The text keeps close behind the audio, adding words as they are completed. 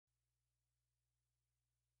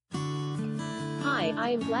I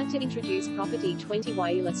am glad to introduce property 20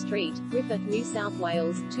 Wayeela Street, Griffith, New South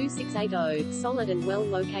Wales, 2680, solid and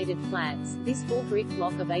well-located flats. This full brick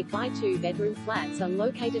block of 8 by 2 bedroom flats are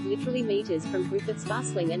located literally meters from Griffith's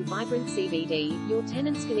bustling and vibrant CBD. Your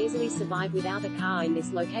tenants can easily survive without a car in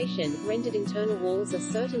this location. Rendered internal walls are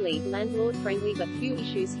certainly landlord-friendly, but few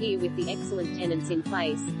issues here with the excellent tenants in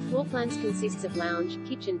place. Floor plans consists of lounge,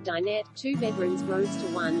 kitchen, dinette, 2 bedrooms, rooms to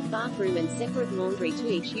 1 bathroom and separate laundry to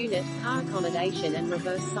each unit, car accommodation and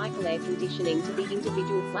reverse cycle air conditioning to the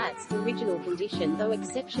individual flats. Original condition though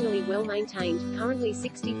exceptionally well maintained, currently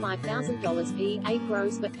 $65,000 PA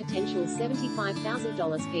gross but potential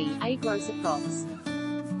 $75,000 PA gross approx.